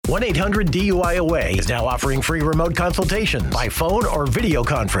1-800-DUI-AWAY is now offering free remote consultations by phone or video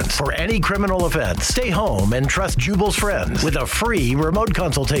conference for any criminal offense. Stay home and trust Jubal's friends with a free remote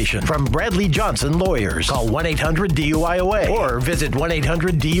consultation from Bradley Johnson Lawyers. Call 1-800-DUI-AWAY or visit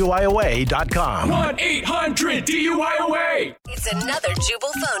 1-800-DUI-AWAY.com. 1-800-DUI-AWAY. It's another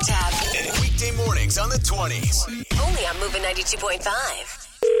Jubal phone tap. Weekday mornings on the 20s. Only on Moving 92.5.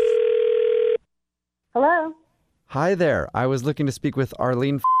 Hello, Hi there. I was looking to speak with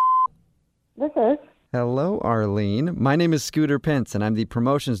Arlene. this is. Hello, Arlene. My name is Scooter Pence, and I'm the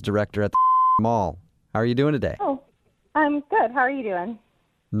promotions director at the mall. How are you doing today? Oh, I'm good. How are you doing?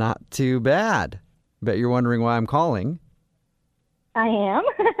 Not too bad. Bet you're wondering why I'm calling. I am.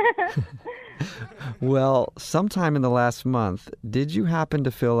 Well, sometime in the last month, did you happen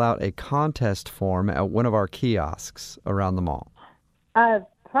to fill out a contest form at one of our kiosks around the mall?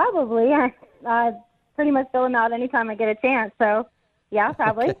 Probably. I pretty much fill them out anytime I get a chance. So, yeah,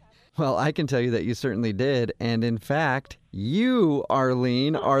 probably. Okay. Well, I can tell you that you certainly did. And in fact, you,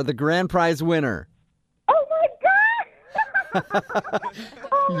 Arlene, are the grand prize winner. Oh, my God!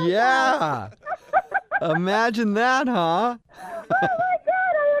 Yeah. Imagine that, huh? Oh, my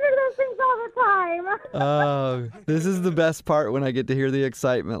God! I enter those things all the time. Oh, this is the best part when I get to hear the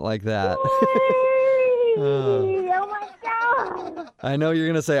excitement like that. Oh, my God! I know you're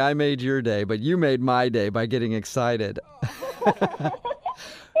going to say I made your day, but you made my day by getting excited.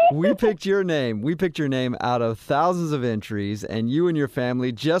 We picked your name. We picked your name out of thousands of entries, and you and your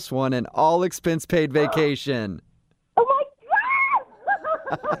family just won an all-expense-paid vacation. Oh, my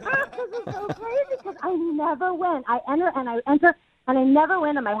God! This is so crazy because I never win. I enter, and I never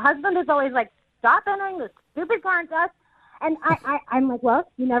win. And my husband is always like, stop entering this stupid contest. And I'm like,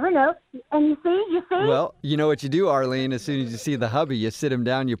 well, you never know. And you see? Well, you know what you do, Arlene? As soon as you see the hubby, you sit him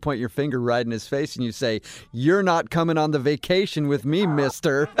down, you point your finger right in his face, and you say, you're not coming on the vacation with me,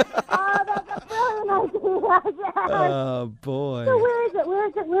 mister. Oh, that's a brilliant idea. Yes. Oh, boy. So where is it?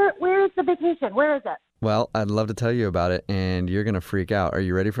 Where is the vacation? Where is it? Well, I'd love to tell you about it, and you're going to freak out. Are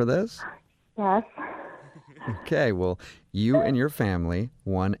you ready for this? Yes. Okay, well, you and your family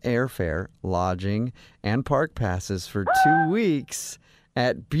won airfare, lodging, and park passes for 2 weeks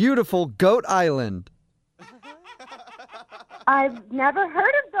at beautiful Goat Island. I've never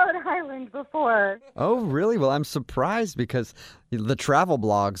heard of Goat Island before. Oh, really? Well, I'm surprised because the travel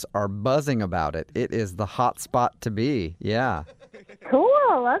blogs are buzzing about it. It is the hot spot to be. Yeah.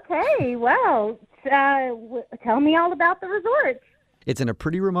 Cool. Okay. Well, tell me all about the resort. It's in a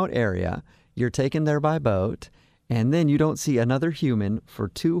pretty remote area. You're taken there by boat, and then you don't see another human for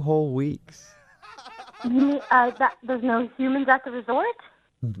 2 whole weeks. You mean, there's no humans at the resort?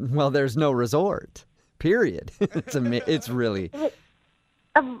 Well, there's no resort, period. It's really...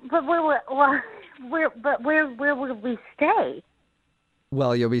 But where will we stay?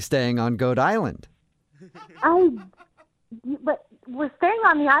 Well, you'll be staying on Goat Island. But we're staying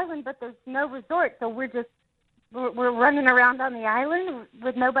on the island, but there's no resort, so we're running around on the island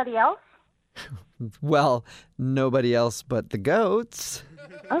with nobody else? Well, nobody else but the goats.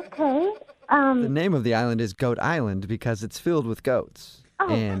 Okay. The name of the island is Goat Island because it's filled with goats. Oh.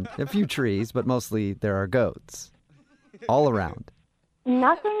 And a few trees, but mostly there are goats all around.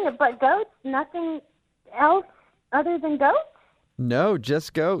 Nothing but goats? Nothing else other than goats? No,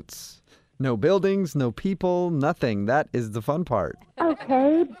 just goats. No buildings, no people, nothing. That is the fun part.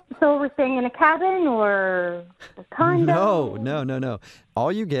 Okay. So we're staying in a cabin or a condo? No.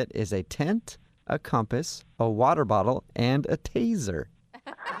 All you get is a tent, a compass, a water bottle, and a taser.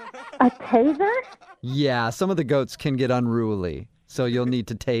 A taser? Yeah, some of the goats can get unruly, so you'll need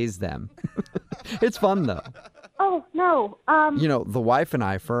to tase them. It's fun, though. Oh, no. You know, the wife and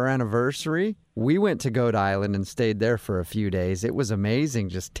I, for our anniversary, we went to Goat Island and stayed there for a few days. It was amazing,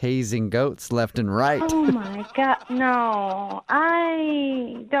 just tasing goats left and right. Oh, my God. No,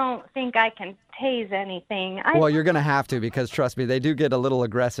 I don't think I can tase anything. Well, you're going to have to because, trust me, they do get a little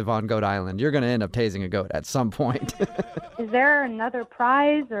aggressive on Goat Island. You're going to end up tasing a goat at some point. Is there another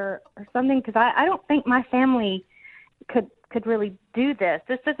prize or something? Because I don't think my family could really do this.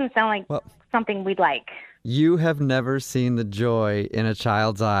 This doesn't sound like something we'd like. You have never seen the joy in a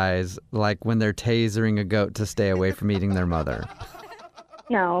child's eyes like when they're tasering a goat to stay away from eating their mother.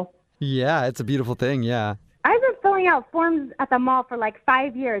 No. Yeah, it's a beautiful thing, yeah. I've been filling out forms at the mall for like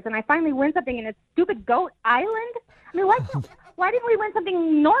 5 years, and I finally win something in a stupid Goat Island? I mean, why didn't we win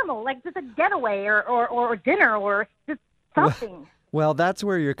something normal, like just a getaway or dinner or just something? Well, that's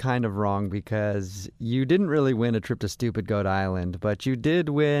where you're kind of wrong because you didn't really win a trip to Stupid Goat Island, but you did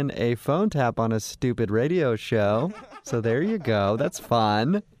win a phone tap on a stupid radio show. So there you go. That's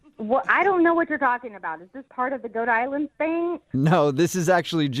fun. Well, I don't know what you're talking about. Is this part of the Goat Island thing? No, this is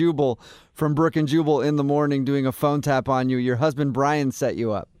actually Jubal from Brooke and Jubal in the morning doing a phone tap on you. Your husband Brian set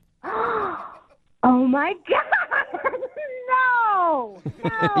you up. Oh my God! No! Yeah.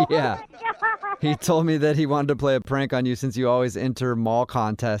 Oh my God. He told me that he wanted to play a prank on you since you always enter mall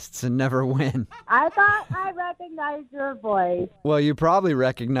contests and never win. I thought I recognized your voice. Well, you probably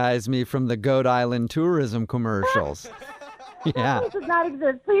recognize me from the Goat Island tourism commercials. Yeah. That place does not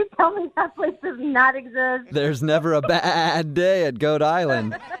exist. Please tell me that place does not exist. There's never a bad day at Goat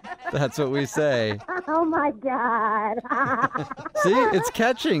Island. That's what we say. Oh my God. See, it's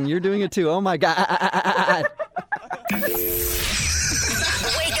catching. You're doing it too. Oh my God. Wake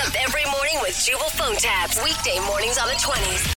up every morning with Jubal phone tabs. Weekday mornings on the 20s.